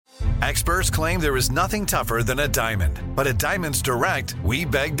Experts claim there is nothing tougher than a diamond. But at Diamonds Direct, we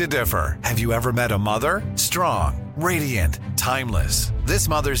beg to differ. Have you ever met a mother? Strong, radiant, timeless. This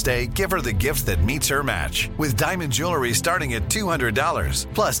Mother's Day, give her the gift that meets her match. With diamond jewelry starting at $200.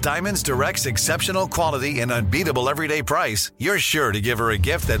 Plus Diamonds Direct's exceptional quality and unbeatable everyday price, you're sure to give her a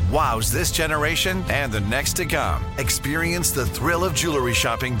gift that wows this generation and the next to come. Experience the thrill of jewelry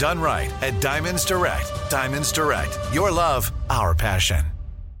shopping done right at Diamonds Direct. Diamonds Direct. Your love, our passion.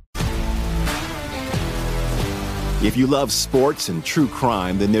 If you love sports and true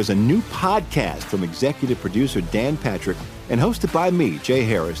crime, then there's a new podcast from executive producer Dan Patrick and hosted by me, Jay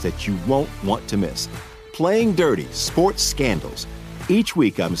Harris, that you won't want to miss. Playing Dirty: Sports Scandals. Each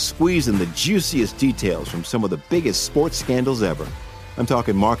week, I'm squeezing the juiciest details from some of the biggest sports scandals ever. I'm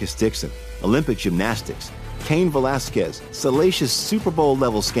talking Marcus Dixon, Olympic gymnastics, Cain Velasquez, salacious Super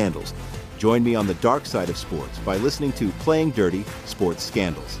Bowl-level scandals. Join me on the dark side of sports by listening to Playing Dirty: Sports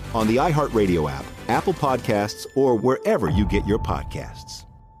Scandals on the iHeartRadio app, Apple Podcasts, or wherever you get your podcasts.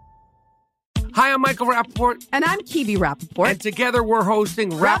 Hi, I'm Michael Rappaport. And I'm Kibi Rappaport. And together we're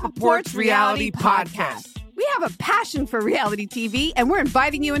hosting Rappaport's Reality Podcast. We have a passion for reality TV, and we're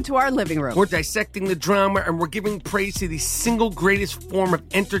inviting you into our living room. We're dissecting the drama, and we're giving praise to the single greatest form of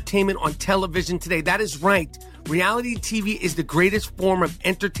entertainment on television today. That is right. Reality TV is the greatest form of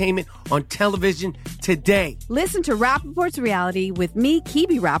entertainment on television today. Listen to Rappaport's Reality with me,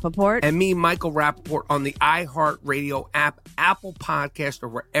 Kibi Rappaport. And me, Michael Rappaport, on the iHeartRadio app, Apple Podcast, or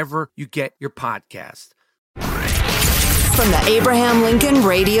wherever you get your podcast. From the Abraham Lincoln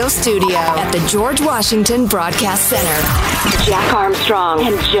Radio Studio at the George Washington Broadcast Center, Jack Armstrong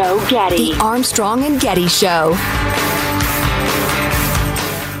and Joe Getty. The Armstrong and Getty Show.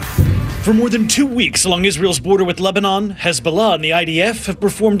 For more than 2 weeks along Israel's border with Lebanon, Hezbollah and the IDF have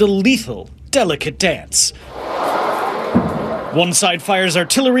performed a lethal, delicate dance. One side fires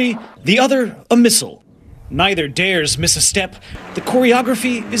artillery, the other a missile. Neither dares miss a step. The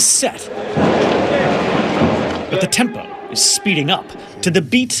choreography is set. But the tempo is speeding up to the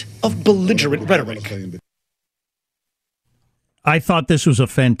beat of belligerent rhetoric. I thought this was a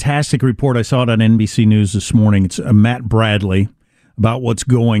fantastic report. I saw it on NBC News this morning. It's Matt Bradley about what's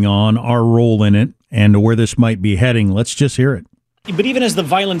going on, our role in it, and where this might be heading. Let's just hear it. But even as the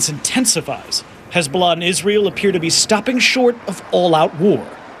violence intensifies, Hezbollah and Israel appear to be stopping short of all-out war.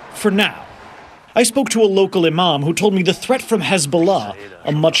 For now. I spoke to a local imam who told me the threat from Hezbollah,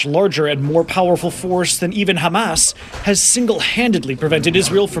 a much larger and more powerful force than even Hamas, has single-handedly prevented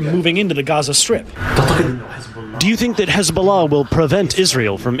Israel from moving into the Gaza Strip. Do you think that Hezbollah will prevent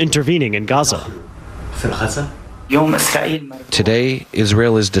Israel from intervening in Gaza? Today,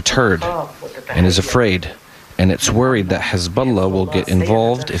 Israel is deterred and is afraid, and it's worried that Hezbollah will get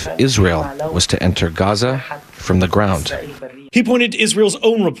involved if Israel was to enter Gaza from the ground. He pointed to Israel's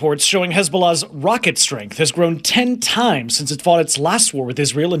own reports showing Hezbollah's rocket strength has grown 10 times since it fought its last war with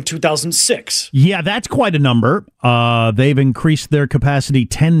Israel in 2006. Yeah, that's quite a number. They've increased their capacity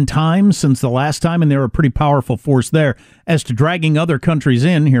 10 times since the last time, and they're a pretty powerful force there. As to dragging other countries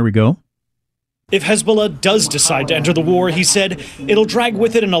in, here we go. If Hezbollah does decide to enter the war, he said, it'll drag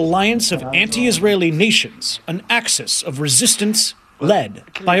with it an alliance of anti-Israeli nations, an axis of resistance led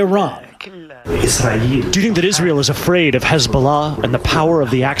by Iran. Do you think that Israel is afraid of Hezbollah and the power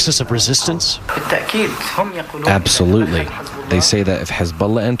of the axis of resistance? Absolutely. They say that if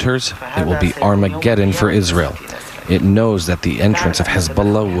Hezbollah enters, it will be Armageddon for Israel. It knows that the entrance of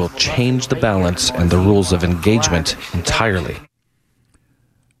Hezbollah will change the balance and the rules of engagement entirely.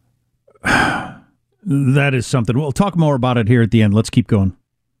 That is something. We'll talk more about it here at the end. Let's keep going.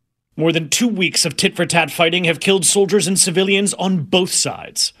 More than 2 weeks of tit-for-tat fighting have killed soldiers and civilians on both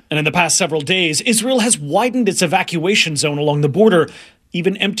sides. And in the past several days, Israel has widened its evacuation zone along the border,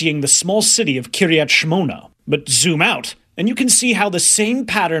 even emptying the small city of Kiryat Shmona. But zoom out, and you can see how the same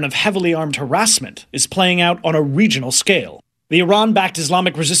pattern of heavily armed harassment is playing out on a regional scale. The Iran-backed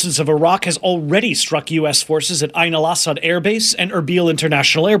Islamic Resistance of Iraq has already struck U.S. forces at Ain al-Assad Air Base and Erbil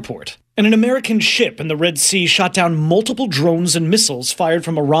International Airport. And an American ship in the Red Sea shot down multiple drones and missiles fired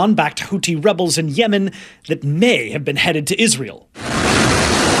from Iran-backed Houthi rebels in Yemen that may have been headed to Israel.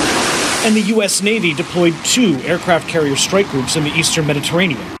 And the U.S. Navy deployed 2 aircraft carrier strike groups in the eastern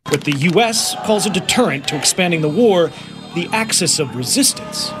Mediterranean. What the U.S. calls a deterrent to expanding the war, the axis of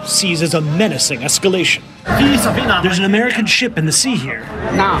resistance sees as a menacing escalation. There's an American ship in the sea here.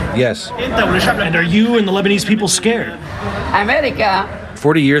 No. Yes. And are you and the Lebanese people scared?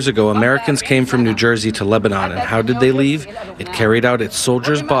 40 years ago, Americans came from New Jersey to Lebanon, and how did they leave? It carried out its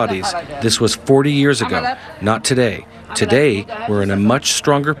soldiers' bodies. This was 40 years ago, not today. Today, we're in a much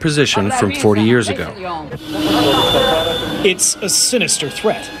stronger position from 40 years ago. It's a sinister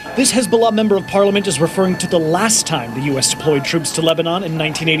threat. This Hezbollah member of parliament is referring to the last time the U.S. deployed troops to Lebanon in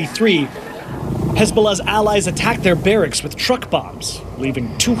 1983. Hezbollah's allies attacked their barracks with truck bombs,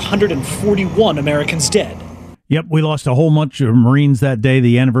 leaving 241 Americans dead. Yep, we lost a whole bunch of Marines that day.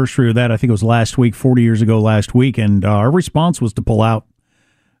 The anniversary of that, I think it was last week, 40 years ago last week, and our response was to pull out.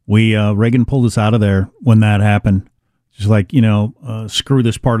 Reagan pulled us out of there when that happened. Just like, screw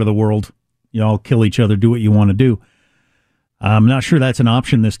this part of the world. Y'all kill each other, do what you want to do. I'm not sure that's an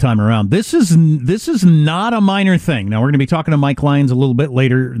option this time around. This is not a minor thing. Now, we're going to be talking to Mike Lyons a little bit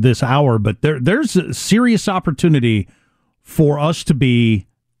later this hour, but there's a serious opportunity for us to be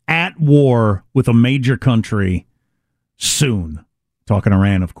at war with a major country soon. Talking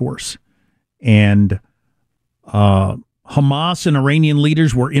Iran, of course. And Hamas and Iranian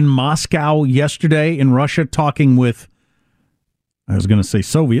leaders were in Moscow yesterday in Russia talking with, I was going to say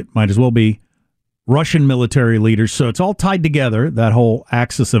Soviet, might as well be, Russian military leaders. So it's all tied together, that whole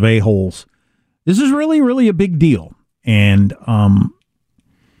axis of a-holes. This is really, really a big deal. And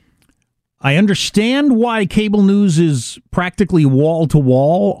I understand why cable news is practically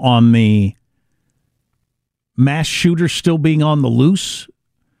wall-to-wall on the mass shooter still being on the loose.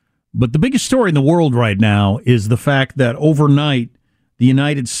 But the biggest story in the world right now is the fact that overnight the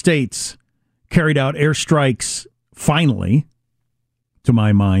United States carried out airstrikes, finally, to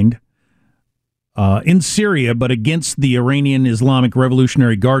my mind, in Syria, but against the Iranian Islamic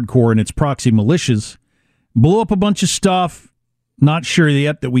Revolutionary Guard Corps and its proxy militias. Blew up a bunch of stuff. Not sure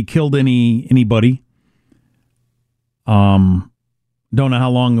yet that we killed anybody. Don't know how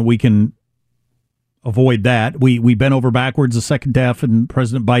long we can avoid that. We bent over backwards. The second half and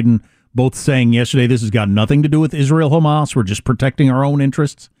President Biden both saying yesterday this has got nothing to do with Israel-Hamas. We're just protecting our own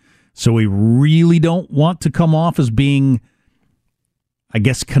interests. So we really don't want to come off as being, I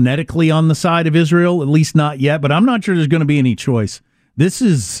guess, kinetically on the side of Israel, at least not yet, but I'm not sure there's going to be any choice. This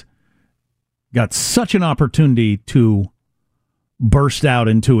has got such an opportunity to burst out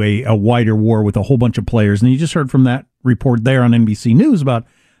into a wider war with a whole bunch of players. And you just heard from that report there on NBC News about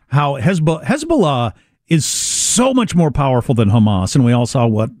how Hezbollah is so much more powerful than Hamas, and we all saw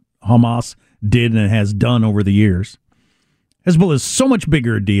what Hamas did and has done over the years. Hezbollah is so much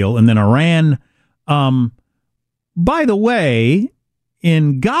bigger a deal, and then Iran. By the way,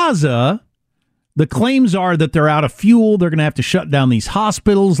 in Gaza, the claims are that they're out of fuel. They're going to have to shut down these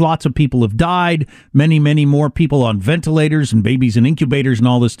hospitals. Lots of people have died. Many, many more people on ventilators and babies in incubators and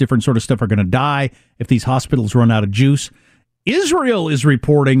all this different sort of stuff are going to die if these hospitals run out of juice. Israel is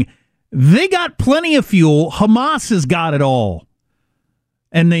reporting they got plenty of fuel. Hamas has got it all.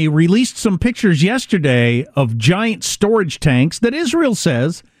 And they released some pictures yesterday of giant storage tanks that Israel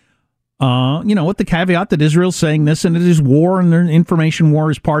says, with the caveat that Israel's saying this and it is war and their information war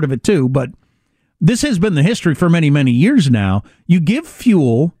is part of it too. But this has been the history for many, many years now. You give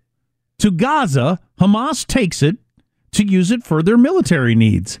fuel to Gaza, Hamas takes it to use it for their military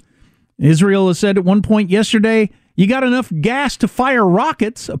needs. Israel has said at one point yesterday, you got enough gas to fire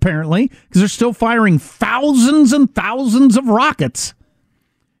rockets, apparently, because they're still firing thousands and thousands of rockets.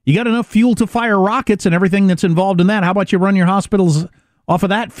 You got enough fuel to fire rockets and everything that's involved in that. How about you run your hospitals off of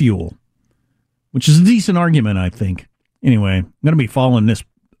that fuel? Which is a decent argument, I think. Anyway, I'm going to be following this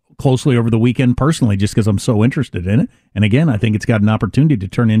closely over the weekend personally just because I'm so interested in it. And again, I think it's got an opportunity to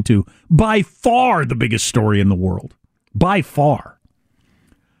turn into by far the biggest story in the world. By far.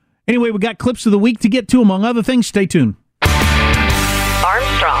 Anyway, we got clips of the week to get to, among other things. Stay tuned.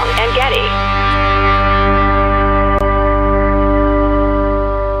 Armstrong and Getty.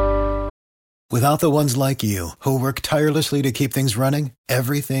 Without the ones like you, who work tirelessly to keep things running,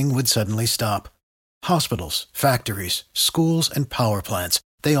 everything would suddenly stop. Hospitals, factories, schools, and power plants,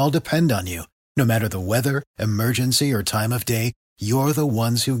 they all depend on you. No matter the weather, emergency, or time of day, you're the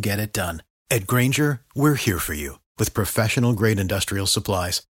ones who get it done. At Grainger, we're here for you with professional-grade industrial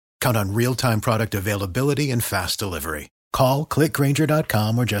supplies. Count on real-time product availability and fast delivery. Call,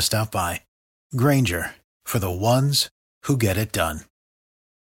 clickgrainger.com, or just stop by. Grainger, for the ones who get it done.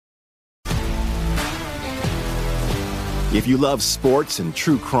 If you love sports and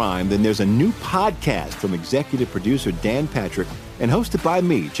true crime, then there's a new podcast from executive producer Dan Patrick and hosted by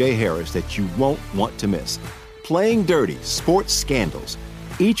me, Jay Harris, that you won't want to miss. Playing Dirty: Sports Scandals.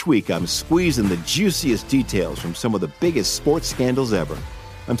 Each week, I'm squeezing the juiciest details from some of the biggest sports scandals ever.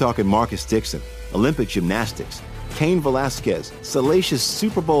 I'm talking Marcus Dixon, Olympic gymnastics, Cain Velasquez, salacious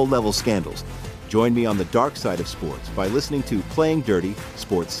Super Bowl-level scandals. Join me on the dark side of sports by listening to Playing Dirty: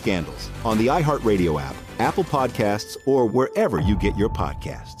 Sports Scandals on the iHeartRadio app, Apple Podcasts, or wherever you get your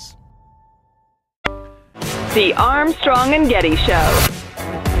podcasts. The Armstrong and Getty Show.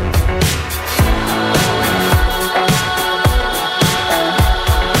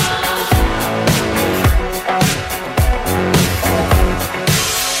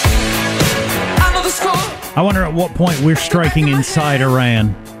 at what point we're striking inside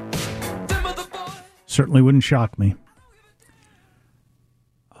Iran. Certainly wouldn't shock me.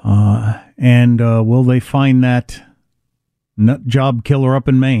 And will they find that nut job killer up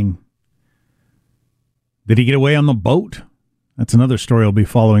in Maine? Did he get away on the boat? That's another story I'll be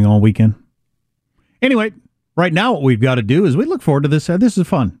following all weekend. Anyway, right now what we've got to do is we look forward to this. This is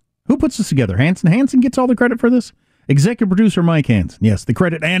fun. Who puts this together? Hanson? Hanson gets all the credit for this? Executive producer Mike Hanson. Yes, the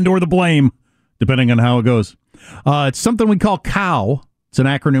credit and or the blame, depending on how it goes. It's something we call COW. It's an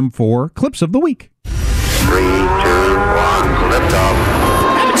acronym for Clips of the Week. 3, 2, 1, lift off.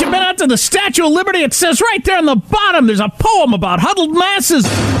 Haven't you been out to the Statue of Liberty? It says right there on the bottom, there's a poem about huddled masses.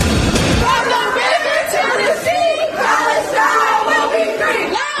 From the river to the sea, Palestine will be free.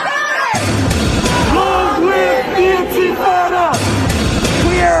 Long live the Intifada!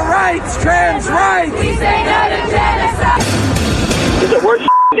 Queer rights, trans rights! We say no to genocide! This is the worst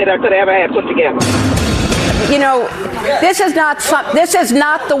that I could have ever had put together. You know, this is not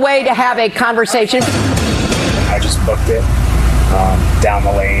the way to have a conversation. I just booked it down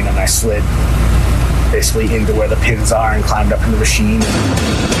the lane, and I slid basically into where the pins are and climbed up in the machine.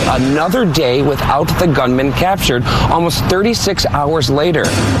 Another day without the gunman captured, almost 36 hours later.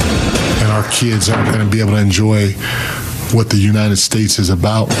 And our kids aren't going to be able to enjoy what the United States is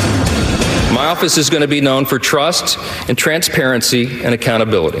about. My office is going to be known for trust and transparency and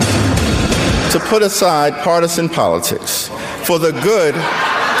accountability. To put aside partisan politics for the good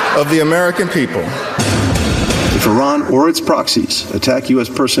of the American people. If Iran or its proxies attack U.S.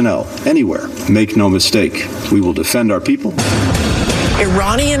 personnel anywhere, make no mistake, we will defend our people.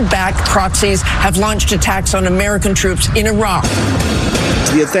 Iranian-backed proxies have launched attacks on American troops in Iraq.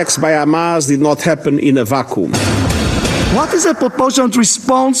 The attacks by Hamas did not happen in a vacuum. What is a proportionate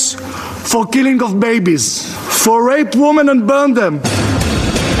response for killing of babies, for rape women and burn them?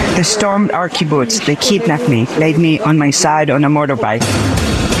 They stormed our kibbutz. They kidnapped me, laid me on my side on a motorbike.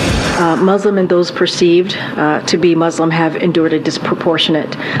 Muslim and those perceived to be Muslim have endured a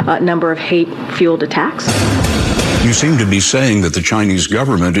disproportionate number of hate-fueled attacks. You seem to be saying that the Chinese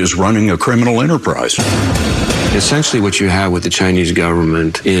government is running a criminal enterprise. Essentially what you have with the Chinese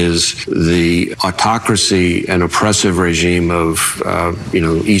government is the autocracy and oppressive regime of,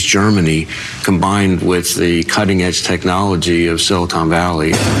 East Germany combined with the cutting-edge technology of Silicon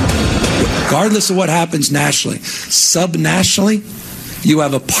Valley. Regardless of what happens nationally, subnationally, you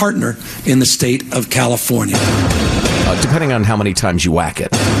have a partner in the state of California. Depending on how many times you whack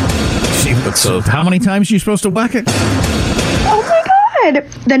it. So how many times are you supposed to whack it? Oh my God!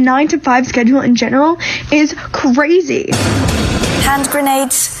 The 9 to 5 schedule in general is crazy. Hand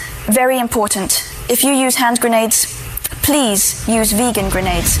grenades, very important. If you use hand grenades, please use vegan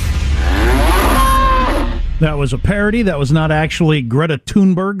grenades. That was a parody. That was not actually Greta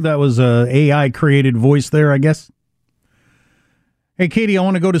Thunberg. That was a AI-created voice there, I guess. Hey, Katie, I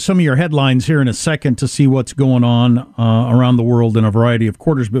want to go to some of your headlines here in a second to see what's going on around the world in a variety of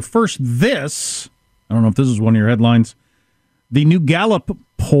quarters. But first, this, I don't know if this is one of your headlines. The new Gallup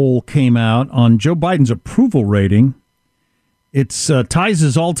poll came out on Joe Biden's approval rating. It ties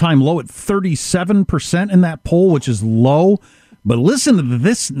his all-time low at 37% in that poll, which is low. But listen to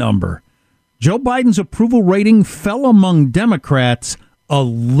this number. Joe Biden's approval rating fell among Democrats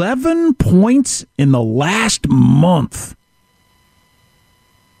 11 points in the last month.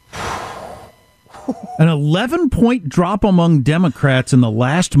 An 11-point drop among Democrats in the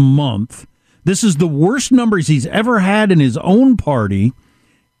last month. This is the worst numbers he's ever had in his own party,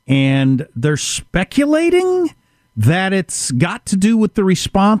 and they're speculating that it's got to do with the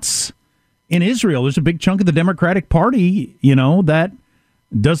response in Israel. There's a big chunk of the Democratic Party, that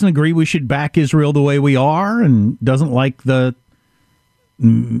doesn't agree we should back Israel the way we are and doesn't like the,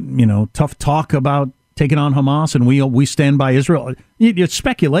 tough talk about taking on Hamas and we stand by Israel. It's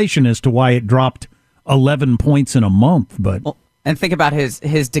speculation as to why it dropped 11 points in a month, but... Well, and think about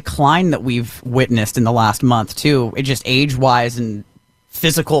his decline that we've witnessed in the last month, too. It just age-wise and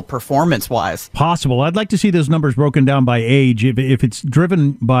physical performance-wise. Possible. I'd like to see those numbers broken down by age. If it's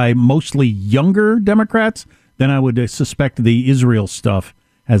driven by mostly younger Democrats, then I would suspect the Israel stuff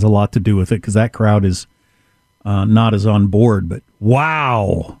has a lot to do with it, because that crowd is not as on board. But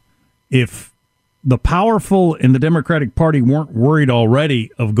wow, if the powerful in the Democratic Party weren't worried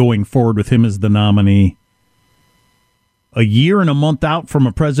already of going forward with him as the nominee, a year and a month out from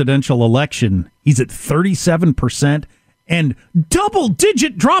a presidential election, he's at 37% and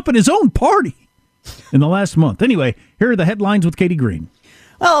double-digit drop in his own party in the last month. Anyway, here are the headlines with Katie Green.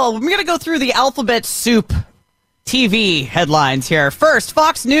 Well, I'm going to go through the alphabet soup TV headlines here. First,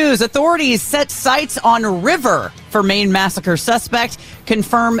 Fox News. Authorities set sights on River for Maine massacre suspect.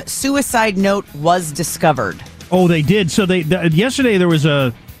 Confirm suicide note was discovered. Oh, they did. So yesterday there was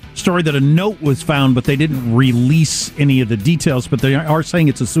a story that a note was found, but they didn't release any of the details, but they are saying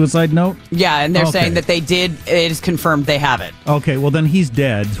it's a suicide note? Yeah, and they're saying that it is confirmed they have it. Okay, well then he's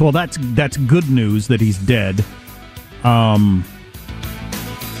dead. Well, that's good news that he's dead.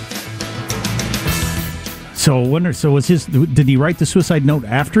 Did he write the suicide note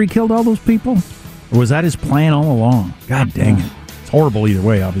after he killed all those people? Or was that his plan all along? God dang it. It's horrible either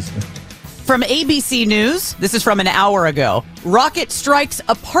way, obviously. From ABC News, this is from an hour ago. Rocket strikes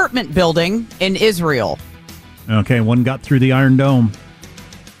apartment building in Israel. Okay, one got through the Iron Dome.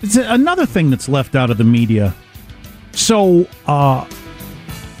 It's another thing that's left out of the media. So,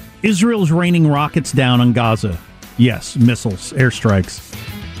 Israel's raining rockets down on Gaza. Yes, missiles, airstrikes.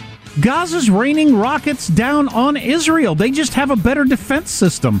 Gaza's raining rockets down on Israel. They just have a better defense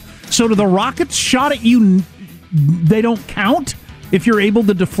system. So do the rockets shot at you, they don't count if you're able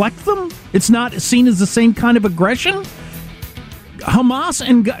to deflect them? It's not seen as the same kind of aggression? Hamas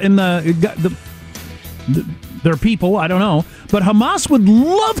and their people, I don't know, but Hamas would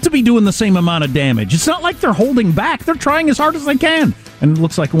love to be doing the same amount of damage. It's not like they're holding back. They're trying as hard as they can. And it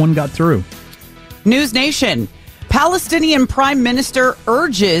looks like one got through. News Nation. Palestinian Prime Minister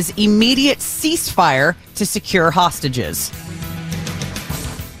urges immediate ceasefire to secure hostages.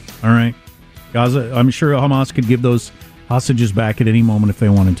 All right. Gaza, I'm sure Hamas could give those hostages back at any moment if they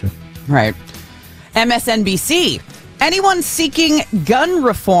wanted to. Right. MSNBC. Anyone seeking gun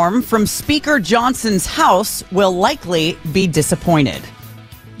reform from Speaker Johnson's house will likely be disappointed.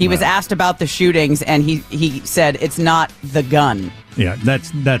 He was asked about the shootings, and he said it's not the gun. Yeah,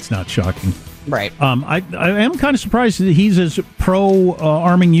 that's not shocking. Right. I am kind of surprised that he's as pro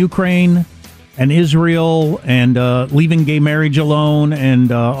arming Ukraine and Israel and leaving gay marriage alone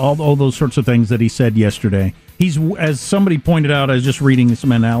and all those sorts of things that he said yesterday. He's, as somebody pointed out, I was just reading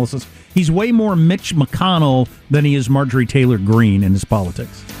some analysis, he's way more Mitch McConnell than he is Marjorie Taylor Greene in his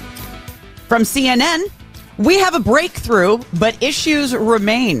politics. From CNN, we have a breakthrough, but issues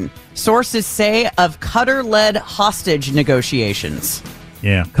remain. Sources say of Qatar-led hostage negotiations.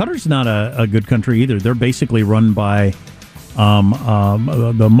 Yeah, Qatar's not a good country either. They're basically run by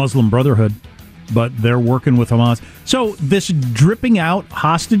the Muslim Brotherhood, but they're working with Hamas. So this dripping out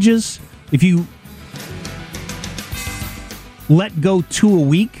hostages, if you let go 2 a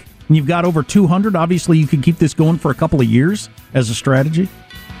week and you've got over 200, obviously you could keep this going for a couple of years as a strategy.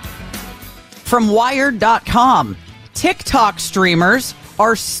 From Wired.com, TikTok streamers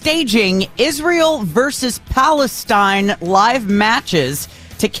are staging Israel versus Palestine live matches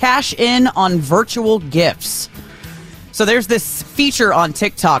to cash in on virtual gifts. So there's this feature on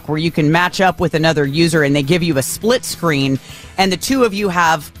TikTok where you can match up with another user and they give you a split screen and the two of you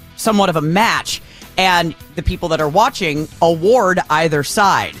have somewhat of a match and the people that are watching award either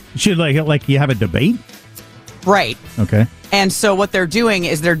side. Should like you have a debate? Right. Okay. And so what they're doing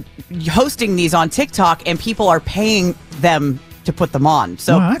is they're hosting these on TikTok and people are paying them to put them on.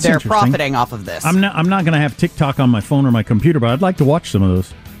 So they're profiting off of this. I'm not going to have TikTok on my phone or my computer, but I'd like to watch some of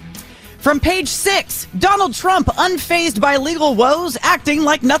those. From Page 6, Donald Trump unfazed by legal woes, acting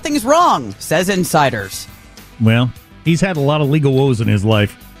like nothing's wrong, says insiders. Well, he's had a lot of legal woes in his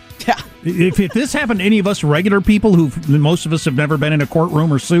life. Yeah. If this happened to any of us regular people who most of us have never been in a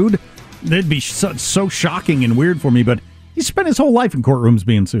courtroom or sued, it'd be so shocking and weird for me, but he spent his whole life in courtrooms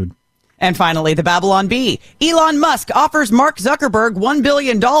being sued. And finally, the Babylon Bee. Elon Musk offers Mark Zuckerberg $1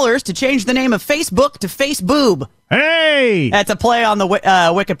 billion to change the name of Facebook to Faceboob. Hey! That's a play on the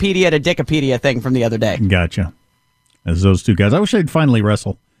Wikipedia to Dickopedia thing from the other day. Gotcha. As those two guys. I wish they'd finally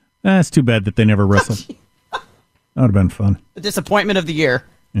wrestle. It's too bad that they never wrestled. That would have been fun. The disappointment of the year.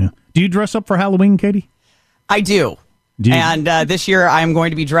 Yeah. Do you dress up for Halloween, Katie? I do. And this year I'm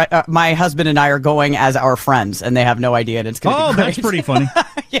going to be my husband and I are going as our friends, and they have no idea, and it's going to be great. That's pretty funny.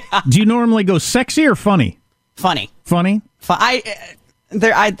 Yeah. Do you normally go sexy or funny? Funny. Funny?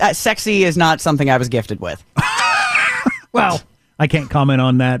 Sexy is not something I was gifted with. Well, I can't comment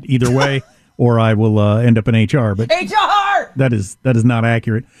on that either way, or I will end up in HR. But HR! That is not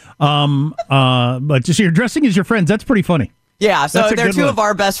accurate. But just you're dressing as your friends. That's pretty funny. Yeah, so they're two of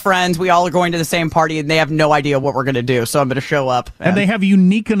our best friends. We all are going to the same party, and they have no idea what we're going to do. So I'm going to show up. And they have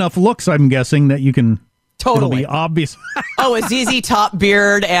unique enough looks, I'm guessing, that you can... Totally. It'll be obvious. A ZZ Top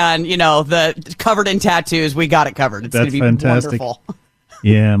beard and, the covered in tattoos. We got it covered. It's going to be fantastic. Wonderful.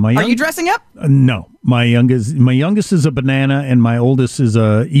 Yeah. Are you dressing up? No. My youngest is a banana, and my oldest is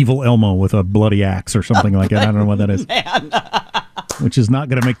a evil Elmo with a bloody axe or something like that. I don't know what that is. Man. Which is not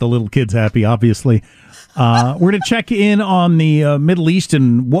going to make the little kids happy, obviously. We're going to check in on the Middle East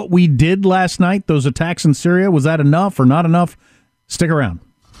and what we did last night. Those attacks in Syria, was that enough or not enough? Stick around.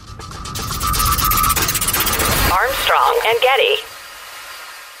 Armstrong and Getty.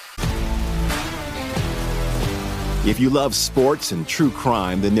 If you love sports and true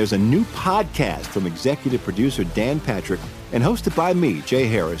crime, then there's a new podcast from executive producer Dan Patrick and hosted by me, Jay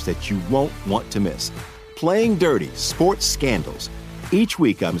Harris, that you won't want to miss. Playing Dirty: Sports Scandals. Each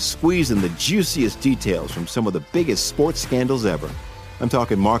week, I'm squeezing the juiciest details from some of the biggest sports scandals ever. I'm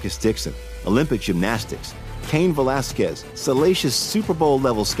talking Marcus Dixon, Olympic gymnastics, Cain Velasquez, salacious Super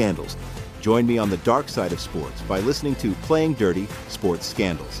Bowl-level scandals. Join me on the dark side of sports by listening to Playing Dirty: Sports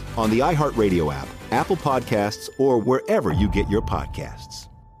Scandals on the iHeartRadio app, Apple Podcasts, or wherever you get your podcasts.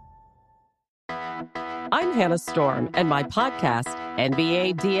 I'm Hannah Storm, and my podcast,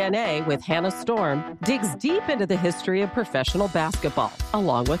 NBA DNA with Hannah Storm, digs deep into the history of professional basketball,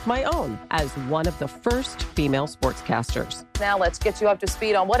 along with my own, as one of the first female sportscasters. Now let's get you up to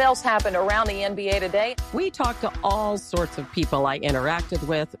speed on what else happened around the NBA today. We talked to all sorts of people I interacted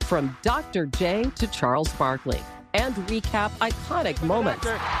with, from Dr. J to Charles Barkley, and recap iconic moments.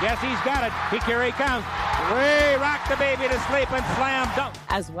 Yes, he's got it. Here he comes. Way rock the baby to sleep and slam dunk.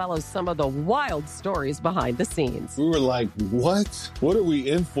 As well as some of the wild stories behind the scenes. We were like, what? What are we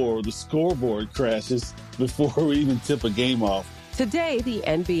in for? The scoreboard crashes before we even tip a game off. Today, the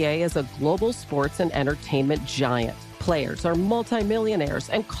NBA is a global sports and entertainment giant. Players are multimillionaires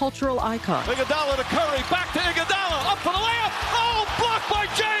and cultural icons. Iguodala to Curry, back to Iguodala, up for the layup. Oh, blocked by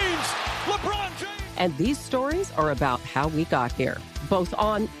James. LeBron James. And these stories are about how we got here, both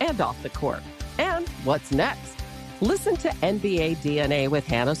on and off the court. And what's next? Listen to NBA DNA with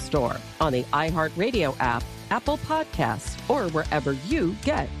Hannah Storm on the iHeartRadio app, Apple Podcasts, or wherever you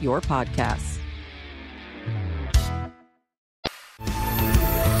get your podcasts.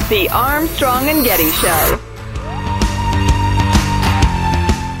 The Armstrong and Getty Show.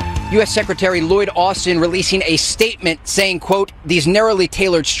 U.S. Secretary Lloyd Austin releasing a statement saying, quote, these narrowly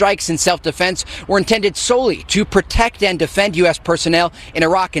tailored strikes in self-defense were intended solely to protect and defend U.S. personnel in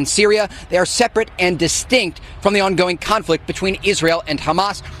Iraq and Syria. They are separate and distinct from the ongoing conflict between Israel and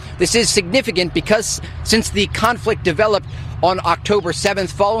Hamas. This is significant because since the conflict developed on October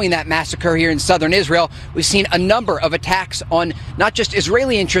 7th, following that massacre here in southern Israel, we've seen a number of attacks on not just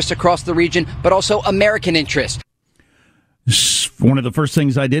Israeli interests across the region, but also American interests. One of the first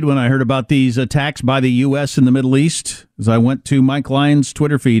things I did when I heard about these attacks by the U.S. in the Middle East is I went to Mike Lyons'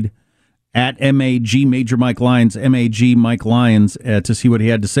 Twitter feed, at MAG, Major Mike Lyons, MAG Mike Lyons, to see what he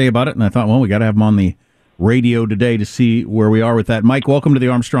had to say about it. And I thought, well, we got to have him on the radio today to see where we are with that. Mike, welcome to the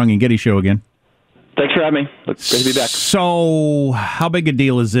Armstrong and Getty Show again. Thanks for having me. Great to be back. So, how big a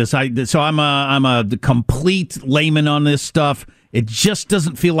deal is this? I'm a complete layman on this stuff. It just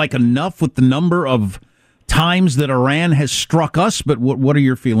doesn't feel like enough with the number of times that Iran has struck us. But what are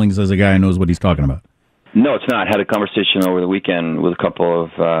your feelings as a guy who knows what he's talking about? No, it's not. I had a conversation over the weekend with a couple of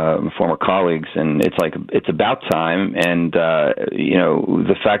former colleagues, and it's about time. And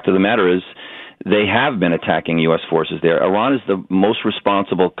the fact of the matter is, they have been attacking U.S. forces there. Iran is the most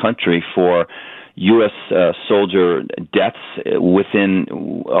responsible country for U.S. soldier deaths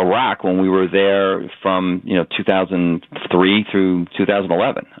within Iraq when we were there from 2003 through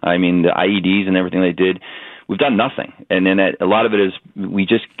 2011. I mean, the IEDs and everything they did, we've done nothing. And then a lot of it is we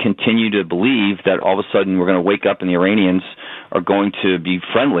just continue to believe that all of a sudden we're going to wake up and the Iranians are going to be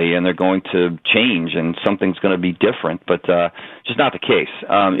friendly and they're going to change and something's going to be different. But just not the case.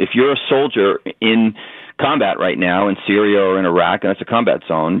 If you're a soldier in combat right now in Syria or in Iraq, and it's a combat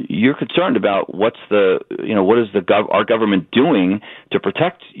zone, you're concerned about what is our government doing to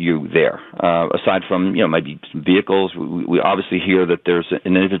protect you there. Aside from might be vehicles, we obviously hear that there's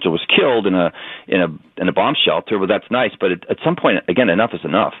an individual was killed in a bomb shelter. Well, that's nice, but at some point, again, enough is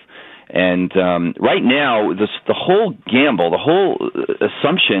enough. And right now, the whole gamble, the whole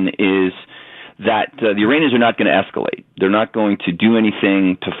assumption is that the Iranians are not going to escalate. They're not going to do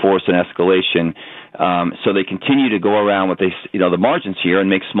anything to force an escalation. So they continue to go around with the margins here and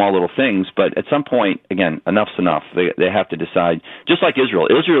make small little things. But at some point, again, enough's enough. They have to decide, just like Israel.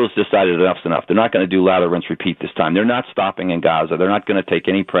 Israel has decided enough's enough. They're not going to do lather, rinse, repeat this time. They're not stopping in Gaza. They're not going to take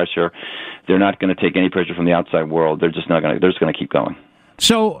any pressure. They're not going to take any pressure from the outside world. They're just not going to. They're just going to keep going.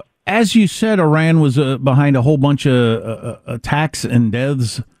 So, as you said, Iran was behind a whole bunch of attacks and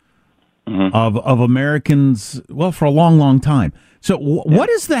deaths of Americans, well, for a long, long time. So what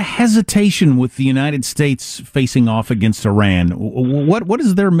is the hesitation with the United States facing off against Iran? What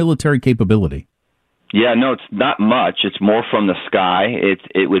is their military capability? Yeah, no, it's not much. It's more from the sky.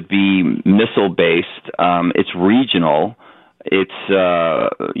 It would be missile-based. It's regional. It's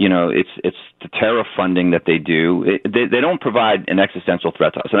it's the terror funding that they do. They don't provide an existential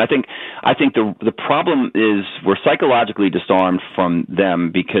threat to us. And I think the problem is we're psychologically disarmed from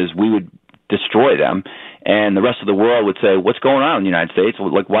them because we would destroy them, And the rest of the world would say, what's going on in the United States?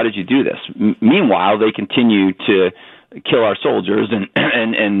 Like, why did you do this? Meanwhile, they continue to kill our soldiers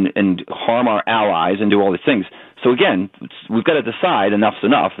and harm our allies and do all these things. So again, we've got to decide enough's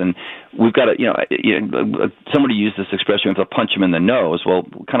enough, and we've got to, somebody used this expression, we have to punch them in the nose. Well,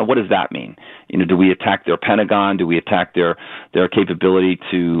 kind of what does that mean? Do we attack their Pentagon? Do we attack their capability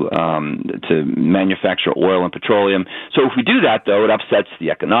to manufacture oil and petroleum? So if we do that, though, it upsets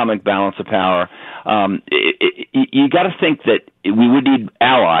the economic balance of power. You got to think that we would need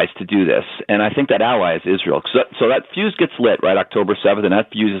allies to do this, and I think that ally is Israel. So that fuse gets lit, right, October 7th, and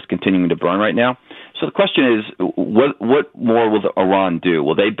that fuse is continuing to burn right now. So the question is, what more will Iran do?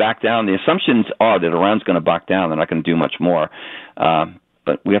 Will they back down? The assumptions are that Iran's going to back down. They're not going to do much more.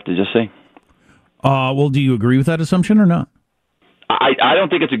 But we have to just see. Well, do you agree with that assumption or not? I don't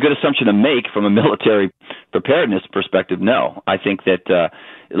think it's a good assumption to make from a military preparedness perspective, no. I think that,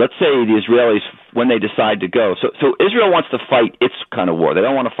 let's say the Israelis, when they decide to go, so Israel wants to fight its kind of war. They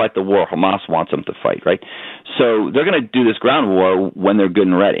don't want to fight the war Hamas wants them to fight, right? So they're going to do this ground war when they're good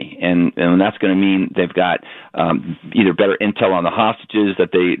and ready. And that's going to mean they've got either better intel on the hostages,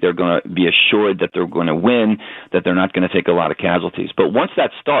 that they're going to be assured that they're going to win, that they're not going to take a lot of casualties. But once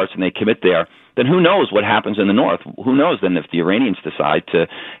that starts and they commit there, then who knows what happens in the north? Who knows then if the Iranians decide to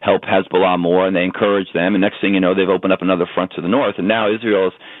help Hezbollah more and they encourage them, and next thing you know, they've opened up another front to the north, and now Israel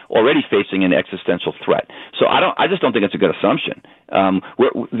is already facing an existential threat. So I just don't think it's a good assumption.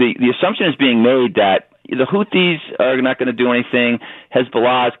 The assumption is being made that the Houthis are not going to do anything.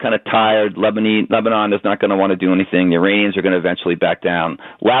 Hezbollah is kind of tired. Lebanon is not going to want to do anything. The Iranians are going to eventually back down.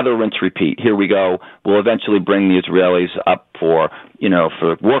 Lather, rinse, repeat. Here we go. We'll eventually bring the Israelis up for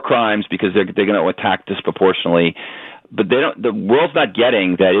war crimes because they're going to attack disproportionately. But the world's not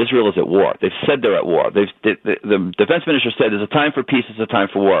getting that Israel is at war. They've said they're at war. The defense minister said there's a time for peace, there's a time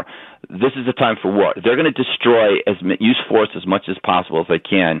for war. This is a time for war. They're going to destroy use force as much as possible as they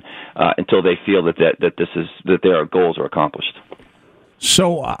can until they feel that their goals are accomplished.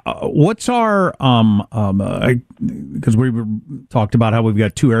 So what's our because we talked about how we've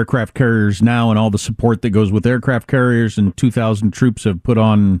got 2 aircraft carriers now and all the support that goes with aircraft carriers, and 2,000 troops have put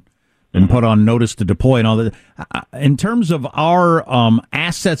on notice to deploy and all that. In terms of our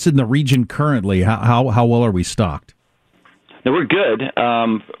assets in the region currently, how well are we stocked? Now, we're good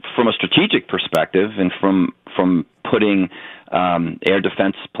from a strategic perspective, and from putting air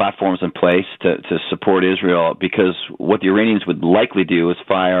defense platforms in place to support Israel, because what the Iranians would likely do is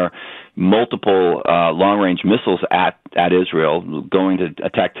fire multiple long-range missiles at Israel, going to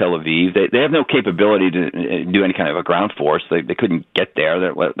attack Tel Aviv. They have no capability to do any kind of a ground force. They couldn't get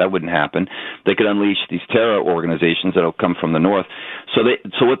there. That wouldn't happen. They could unleash these terror organizations that will come from the north. So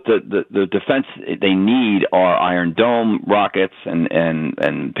what the defense they need are Iron Dome rockets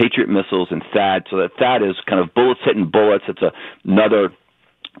and Patriot missiles and THAAD. So that THAAD is kind of bullets hitting bullets. It's another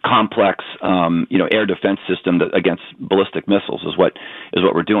complex, air defense system against ballistic missiles is what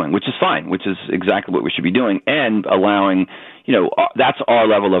we're doing, which is fine, which is exactly what we should be doing, and allowing, that's our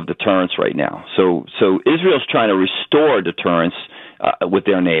level of deterrence right now. So Israel's trying to restore deterrence with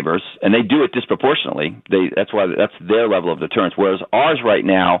their neighbors, and they do it disproportionately. That's their level of deterrence, whereas ours right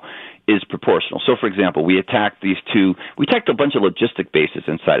now is proportional. So, for example, we attacked a bunch of logistic bases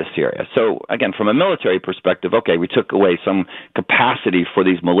inside of Syria. So, again, from a military perspective, okay, we took away some capacity for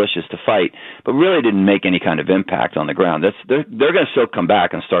these militias to fight, but really didn't make any kind of impact on the ground. They're going to still come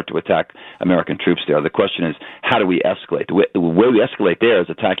back and start to attack American troops there. The question is, how do we escalate? The way we escalate there is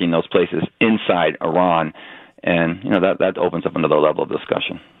attacking those places inside Iran, and that opens up another level of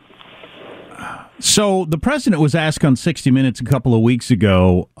discussion. So the president was asked on 60 Minutes a couple of weeks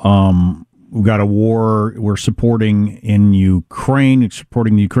ago, we've got a war we're supporting in Ukraine,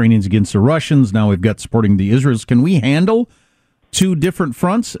 supporting the Ukrainians against the Russians. Now we've got supporting the Israelis. Can we handle 2 different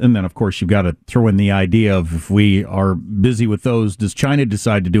fronts? And then, of course, you've got to throw in the idea of, if we are busy with those, does China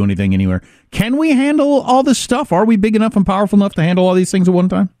decide to do anything anywhere? Can we handle all this stuff? Are we big enough and powerful enough to handle all these things at one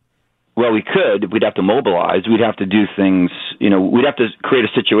time? Well, we could. We'd have to mobilize. We'd have to do things, we'd have to create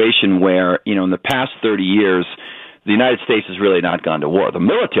a situation where, in the past 30 years, the United States has really not gone to war. The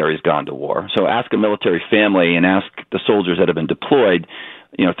military's gone to war. So ask a military family and ask the soldiers that have been deployed,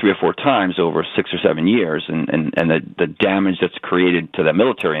 3 or 4 times over 6 or 7 years, and the damage that's created to that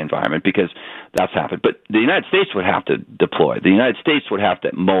military environment, because that's happened. But the United States would have to deploy. The United States would have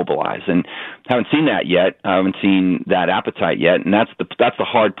to mobilize, and haven't seen that yet. I haven't seen that appetite yet, and that's the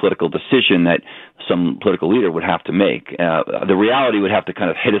hard political decision that some political leader would have to make. The reality would have to kind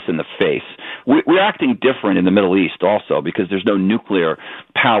of hit us in the face. We're acting different in the Middle East also because there's no nuclear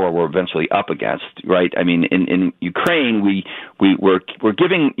power we're eventually up against, right? I mean, in Ukraine, we're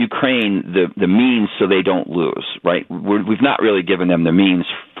giving Ukraine the means so they don't lose, right? We've not really given them the means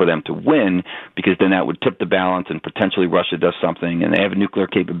for them to win because then that would tip the balance and potentially Russia does something and they have a nuclear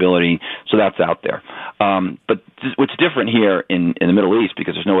capability, so that's out there. But what's different here in the Middle East,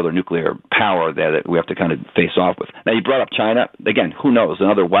 because there's no other nuclear power there that we have to kind of face off with. Now, you brought up China. Again, who knows?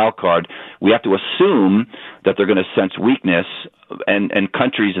 Another wild card. We have to assume that they're going to sense weakness, and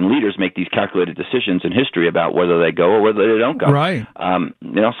countries and leaders make these calculated decisions in history about whether they go or whether they don't go. Right.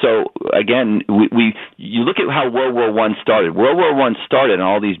 So again, you look at how World War I started. World War I started on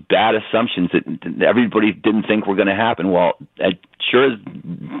all these bad assumptions that everybody didn't think were going to happen. Well, they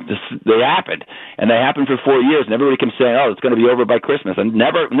happened, and they happened for 4 years, and everybody kept saying, "Oh, it's going to be over by Christmas," and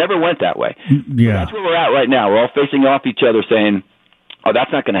never went that way. Yeah, that's where we're at right now. We're all facing off each other, saying, "Oh,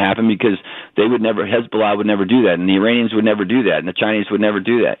 that's not going to happen because Hezbollah would never do that, and the Iranians would never do that, and the Chinese would never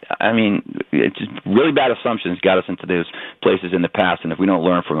do that." I mean, it's just really bad assumptions got us into those places in the past, and if we don't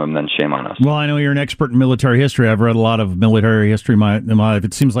learn from them, then shame on us. Well, I know you're an expert in military history. I've read a lot of military history in my life.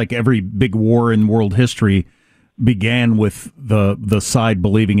 It seems like every big war in world history began with the side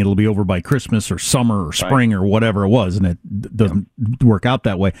believing it'll be over by Christmas or summer or spring or whatever it was, and it doesn't work out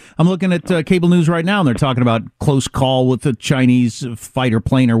that way. I'm looking at cable news right now, and they're talking about close call with the Chinese fighter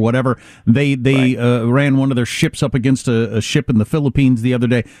plane or whatever. They ran one of their ships up against a ship in the Philippines the other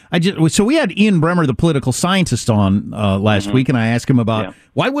day. So we had Ian Bremmer, the political scientist, on last week, and I asked him about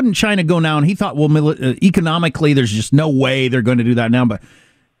why wouldn't China go now, and he thought, well, economically, there's just no way they're going to do that now, but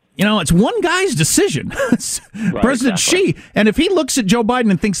it's one guy's decision, President Xi. And if he looks at Joe Biden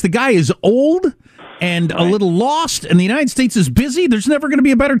and thinks the guy is old and a little lost and the United States is busy, there's never going to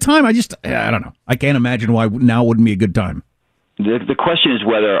be a better time. I don't know. I can't imagine why now wouldn't be a good time. The question is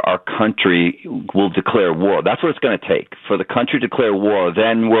whether our country will declare war. That's what it's going to take. For the country to declare war,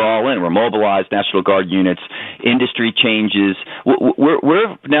 then we're all in. We're mobilized, National Guard units, industry changes.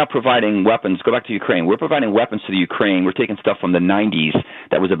 We're now providing weapons. Go back to Ukraine. We're providing weapons to the Ukraine. We're taking stuff from the 90s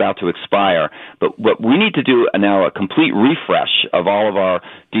that was about to expire. But what we need to do now, a complete refresh of all of our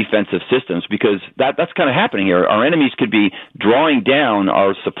defensive systems, because that's kind of happening here. Our enemies could be drawing down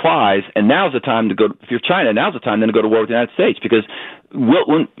our supplies, and now's the time to go. If you're China, now's the time then to go to war with the United States, because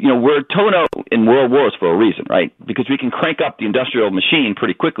we're toe-to in world wars for a reason, right? Because we can crank up the industrial machine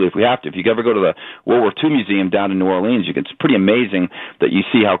pretty quickly if we have to. If you ever go to the World War II Museum down in New Orleans, it's pretty amazing that you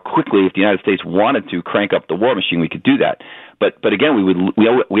see how quickly, if the United States wanted to crank up the war machine, we could do that. But again,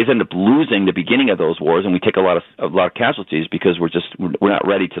 we end up losing the beginning of those wars, and we take a lot of casualties because we're not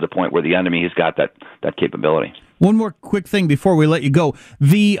ready to the point where the enemy has got that capability. One more quick thing before we let you go.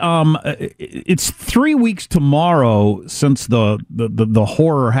 It's 3 weeks tomorrow since the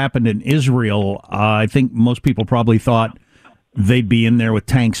horror happened in Israel. I think most people probably thought they'd be in there with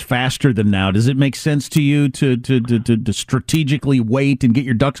tanks faster than now. Does it make sense to you to strategically wait and get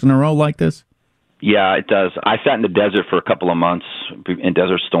your ducks in a row like this? Yeah, it does. I sat in the desert for a couple of months in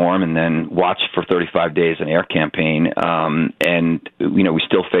Desert Storm, and then watched for 35 days an air campaign. And we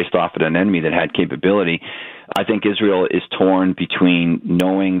still faced off at an enemy that had capability. I think Israel is torn between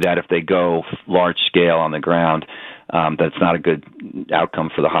knowing that if they go large scale on the ground, that's not a good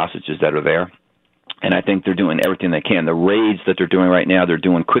outcome for the hostages that are there. And I think they're doing everything they can. The raids that they're doing right now, they're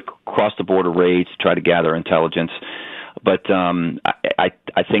doing quick cross-the-border raids to try to gather intelligence. But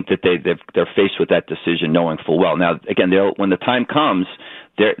I think that they're faced with that decision knowing full well. Now, again, when the time comes,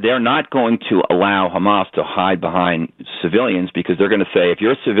 they're not going to allow Hamas to hide behind civilians, because they're going to say, if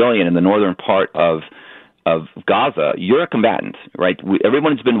you're a civilian in the northern part of Gaza, you're a combatant, right?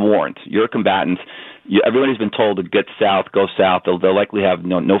 Everyone's been warned. You're a combatant. Everybody's been told to get south, go south. They'll likely have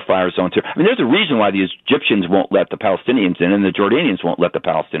no fire zones here. I mean, there's a reason why the Egyptians won't let the Palestinians in, and the Jordanians won't let the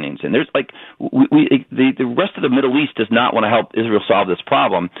Palestinians in. There's the rest of the Middle East does not want to help Israel solve this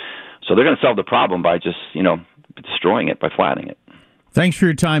problem, so they're going to solve the problem by just destroying it, by flattening it. Thanks for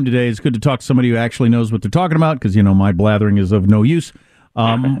your time today. It's good to talk to somebody who actually knows what they're talking about, because my blathering is of no use.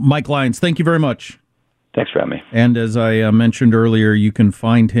 Mike Lyons, thank you very much. Thanks for having me. And as I mentioned earlier, you can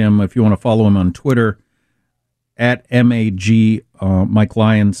find him, if you want to follow him on Twitter, at MAG Mike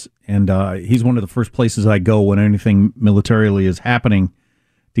Lyons. And he's one of the first places I go when anything militarily is happening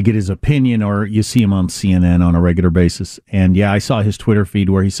to get his opinion, or you see him on CNN on a regular basis. And I saw his Twitter feed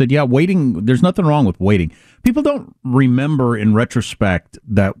where he said, waiting, there's nothing wrong with waiting. People don't remember in retrospect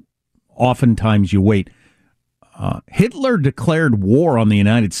that oftentimes you wait. Hitler declared war on the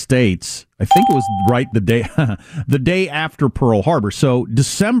United States. I think it was the day after Pearl Harbor. So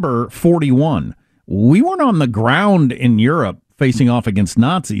December 41 we weren't on the ground in Europe facing off against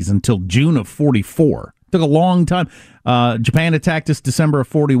Nazis until June of 44. It took a long time. Japan attacked us December of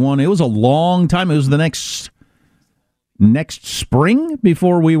 41. It was a long time. It was the next spring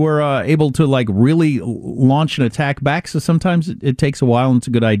before we were able to like really launch an attack back. So sometimes it takes a while, and it's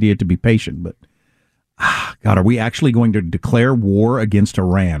a good idea to be patient. But God, are we actually going to declare war against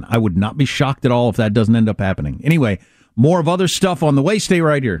Iran? I would not be shocked at all if that doesn't end up happening. Anyway, more of other stuff on the way. Stay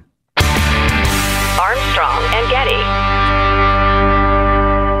right here. Armstrong and Getty.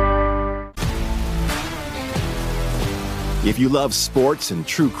 If you love sports and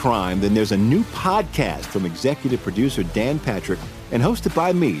true crime, then there's a new podcast from executive producer Dan Patrick and hosted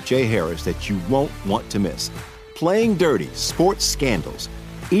by me, Jay Harris, that you won't want to miss. Playing Dirty: Sports Scandals.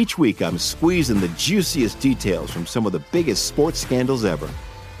 Each week, I'm squeezing the juiciest details from some of the biggest sports scandals ever.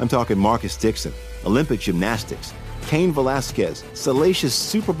 I'm talking Marcus Dixon, Olympic gymnastics, Cain Velasquez, salacious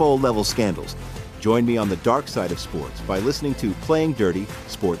Super Bowl-level scandals. Join me on the dark side of sports by listening to Playing Dirty: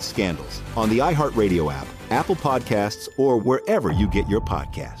 Sports Scandals on the iHeartRadio app, Apple Podcasts, or wherever you get your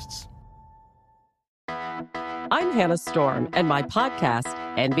podcasts. I'm Hannah Storm, and my podcast,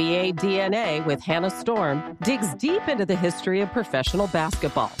 NBA DNA with Hannah Storm, digs deep into the history of professional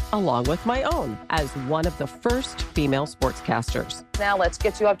basketball, along with my own, as one of the first female sportscasters. Now let's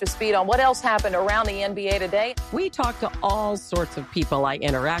get you up to speed on what else happened around the NBA today. We talk to all sorts of people I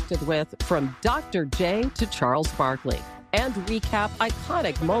interacted with, from Dr. J to Charles Barkley, and recap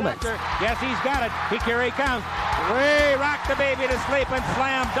iconic moments. Yes, he's got it. Here he comes. Way rock the baby to sleep and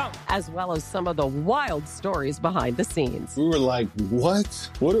slam dunk. As well as some of the wild stories behind the scenes. We were like, what?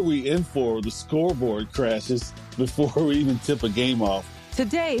 What are we in for? The scoreboard crashes before we even tip a game off.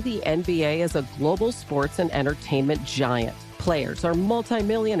 Today, the NBA is a global sports and entertainment giant. Players are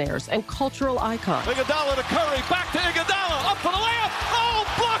multimillionaires and cultural icons. Iguodala to Curry, back to Iguodala, up for the layup. Oh,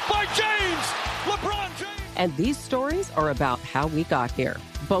 blocked by James. LeBron James. And these stories are about how we got here,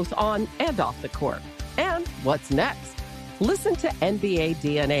 both on and off the court. And what's next? Listen to NBA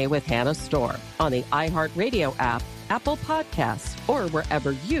DNA with Hannah Storm on the iHeartRadio app, Apple Podcasts, or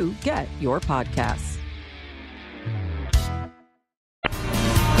wherever you get your podcasts.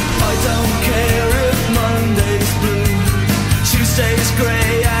 I don't care if Monday's blue, Tuesday's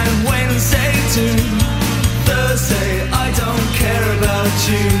grey and Wednesday too. Thursday, I don't care about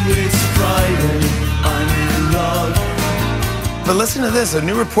you, it's Friday. But listen to this. A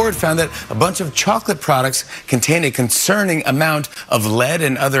new report found that a bunch of chocolate products contain a concerning amount of lead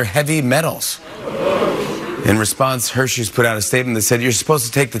and other heavy metals. In response, Hershey's put out a statement that said, "You're supposed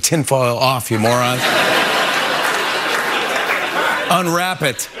to take the tinfoil off, you morons. Unwrap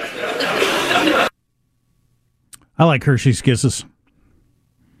it." I like Hershey's Kisses.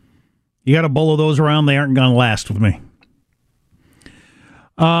 You got a bowl of those around, they aren't going to last with me.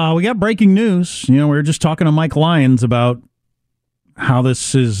 We got breaking news. We were just talking to Mike Lyons about how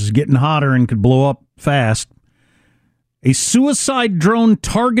this is getting hotter and could blow up fast. A suicide drone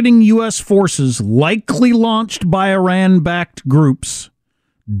targeting U.S. forces, likely launched by Iran-backed groups,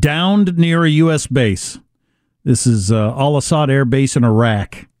 downed near a U.S. base. This is Al-Assad Air Base in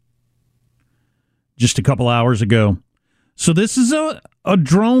Iraq, just a couple hours ago. So this is a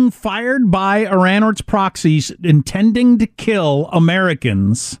drone fired by Iran or its proxies intending to kill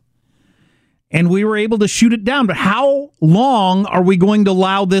Americans, and we were able to shoot it down. But how long are we going to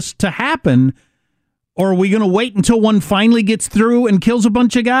allow this to happen? Or are we going to wait until one finally gets through and kills a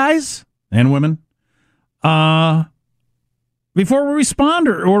bunch of guys and women before we respond,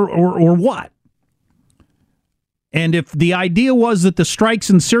 or what? And if the idea was that the strikes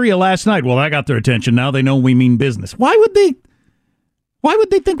in Syria last night, well, that got their attention. Now they know we mean business. Why would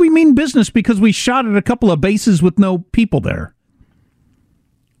they think we mean business? Because we shot at a couple of bases with no people there.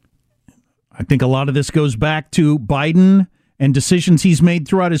 I think a lot of this goes back to Biden and decisions he's made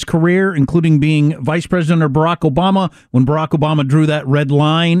throughout his career, including being vice president of Barack Obama. When Barack Obama drew that red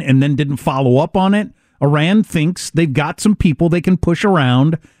line and then didn't follow up on it, Iran thinks they've got some people they can push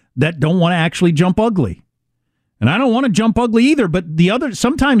around that don't want to actually jump ugly. And I don't want to jump ugly either, but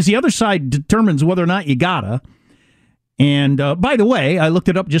sometimes the other side determines whether or not you gotta. And by the way, I looked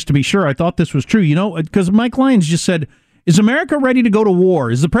it up just to be sure. I thought this was true, because Mike Lyons just said, is America ready to go to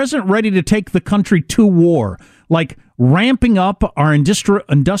war? Is the president ready to take the country to war? Like ramping up our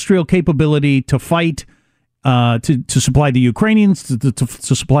industrial capability to fight, to supply the Ukrainians, to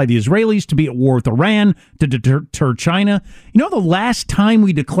supply the Israelis, to be at war with Iran, to deter China. The last time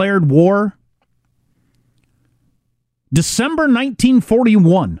we declared war? December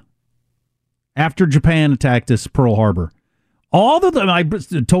 1941, after Japan attacked us, Pearl Harbor. I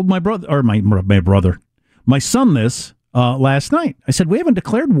told my brother, or my son this last night. I said, we haven't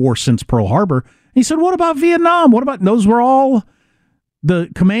declared war since Pearl Harbor. He said, what about Vietnam? What about, those were all the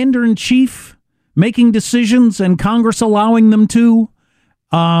commander-in-chief making decisions and Congress allowing them to.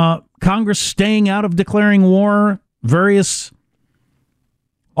 Congress staying out of declaring war, various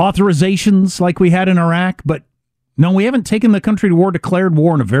authorizations like we had in Iraq. But no, we haven't taken the country to war, declared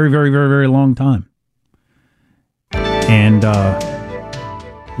war in a very, very, very, very long time. And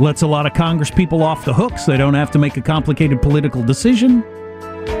lets a lot of Congress people off the hook so they don't have to make a complicated political decision.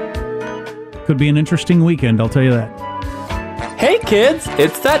 Could be an interesting weekend, I'll tell you that. Hey kids,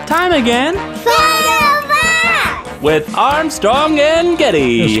 it's that time again. With Armstrong and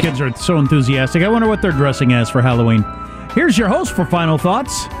Getty. Those kids are so enthusiastic. I wonder what they're dressing as for Halloween. Here's your host for Final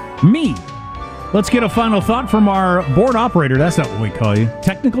Thoughts, me. Let's get a final thought from our board operator. That's not what we call you.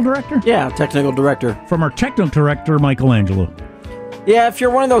 Technical director? Yeah, technical director. From our technical director, Michelangelo. Yeah, if you're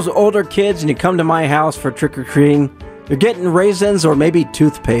one of those older kids and you come to my house for trick-or-treating, you're getting raisins or maybe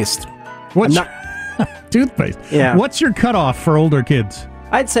toothpaste. What's toothpaste? Yeah. What's your cutoff for older kids?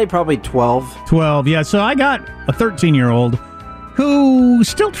 I'd say probably 12. 12, yeah. So I got a 13-year-old who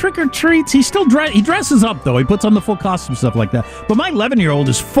still trick-or-treats. He dresses up, though. He puts on the full costume, stuff like that. But my 11-year-old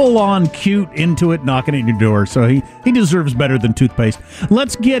is full-on cute, into it, knocking at your door. So he deserves better than toothpaste.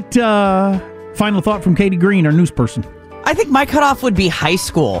 Let's get final thought from Katie Green, our news person. I think my cutoff would be high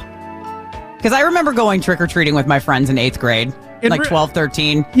school. Because I remember going trick-or-treating with my friends in 8th grade. Like 12,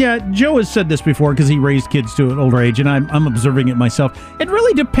 13. Yeah, Joe has said this before because he raised kids to an older age, and I'm observing it myself. It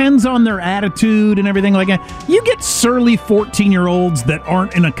really depends on their attitude and everything like that. You get surly 14-year-olds that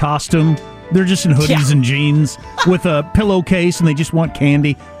aren't in a costume. They're just in hoodies and jeans with a pillowcase, and they just want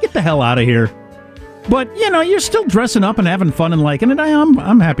candy. Get the hell out of here. But, you're still dressing up and having fun and liking it.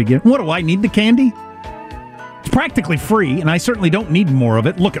 I'm happy. What do I need the candy? It's practically free, and I certainly don't need more of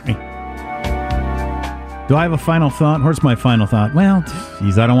it. Look at me. Do I have a final thought? Where's my final thought? Well,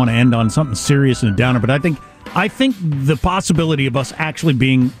 geez, I don't want to end on something serious and a downer, but I think the possibility of us actually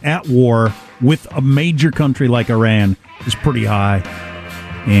being at war with a major country like Iran is pretty high.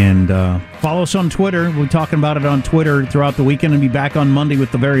 And follow us on Twitter. We'll be talking about it on Twitter throughout the weekend and be back on Monday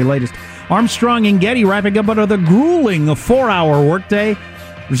with the very latest. Armstrong and Getty wrapping up another grueling 4-hour workday.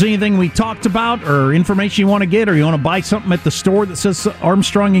 If there's anything we talked about or information you want to get, or you want to buy something at the store that says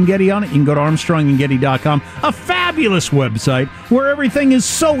Armstrong and Getty on it, you can go to ArmstrongandGetty.com, a fabulous website where everything is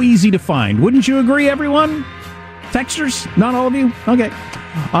so easy to find. Wouldn't you agree, everyone? Texters? Not all of you? Okay.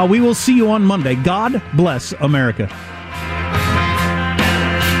 We will see you on Monday. God bless America.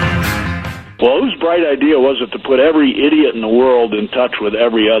 Well, whose bright idea was it to put every idiot in the world in touch with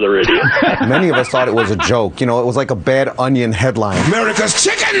every other idiot? Many of us thought it was a joke. It was like a Bad Onion headline. America's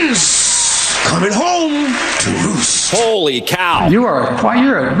chickens coming home to roost. Holy cow. You're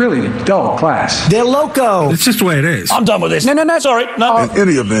a really dull class. They're loco. It's just the way it is. I'm done with this. No, sorry. No. In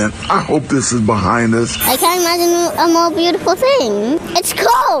any event, I hope this is behind us. I can't imagine a more beautiful thing. It's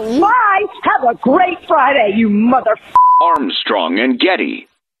cold. Bye. Have a great Friday, you mother. Armstrong and Getty.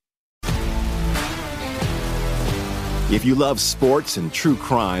 If you love sports and true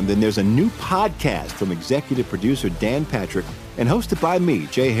crime, then there's a new podcast from executive producer Dan Patrick and hosted by me,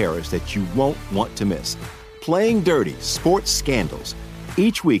 Jay Harris, that you won't want to miss. Playing Dirty: Sports Scandals.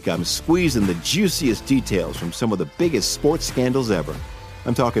 Each week, I'm squeezing the juiciest details from some of the biggest sports scandals ever.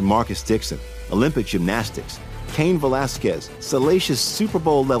 I'm talking Marcus Dixon, Olympic gymnastics, Cain Velasquez, salacious Super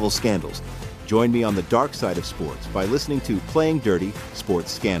Bowl-level scandals. Join me on the dark side of sports by listening to Playing Dirty: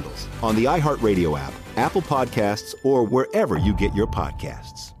 Sports Scandals on the iHeartRadio app, Apple Podcasts, or wherever you get your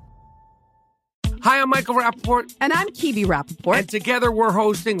podcasts. Hi, I'm Michael Rappaport. And I'm Kibi Rappaport. And together we're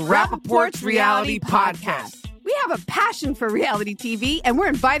hosting Rappaport's Reality Podcast. We have a passion for reality TV, and we're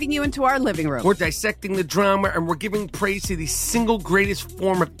inviting you into our living room. We're dissecting the drama, and we're giving praise to the single greatest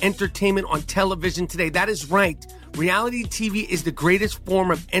form of entertainment on television today. That is right. Reality TV is the greatest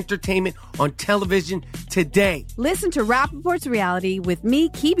form of entertainment on television today. Listen to Rappaport's Reality with me,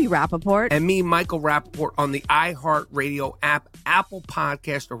 Kibi Rappaport. And me, Michael Rappaport, on the iHeartRadio app, Apple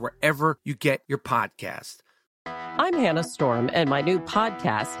Podcast, or wherever you get your podcast. I'm Hannah Storm, and my new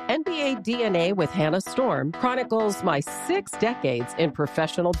podcast, NBA DNA with Hannah Storm, chronicles my 6 decades in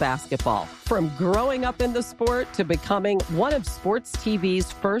professional basketball. From growing up in the sport to becoming one of sports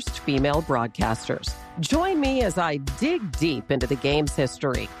TV's first female broadcasters. Join me as I dig deep into the game's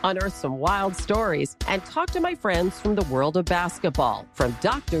history, unearth some wild stories, and talk to my friends from the world of basketball, from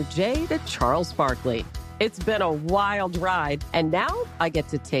Dr. J to Charles Barkley. It's been a wild ride, and now I get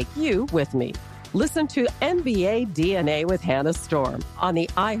to take you with me. Listen to NBA DNA with Hannah Storm on the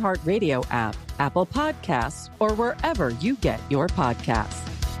iHeartRadio app, Apple Podcasts, or wherever you get your podcasts.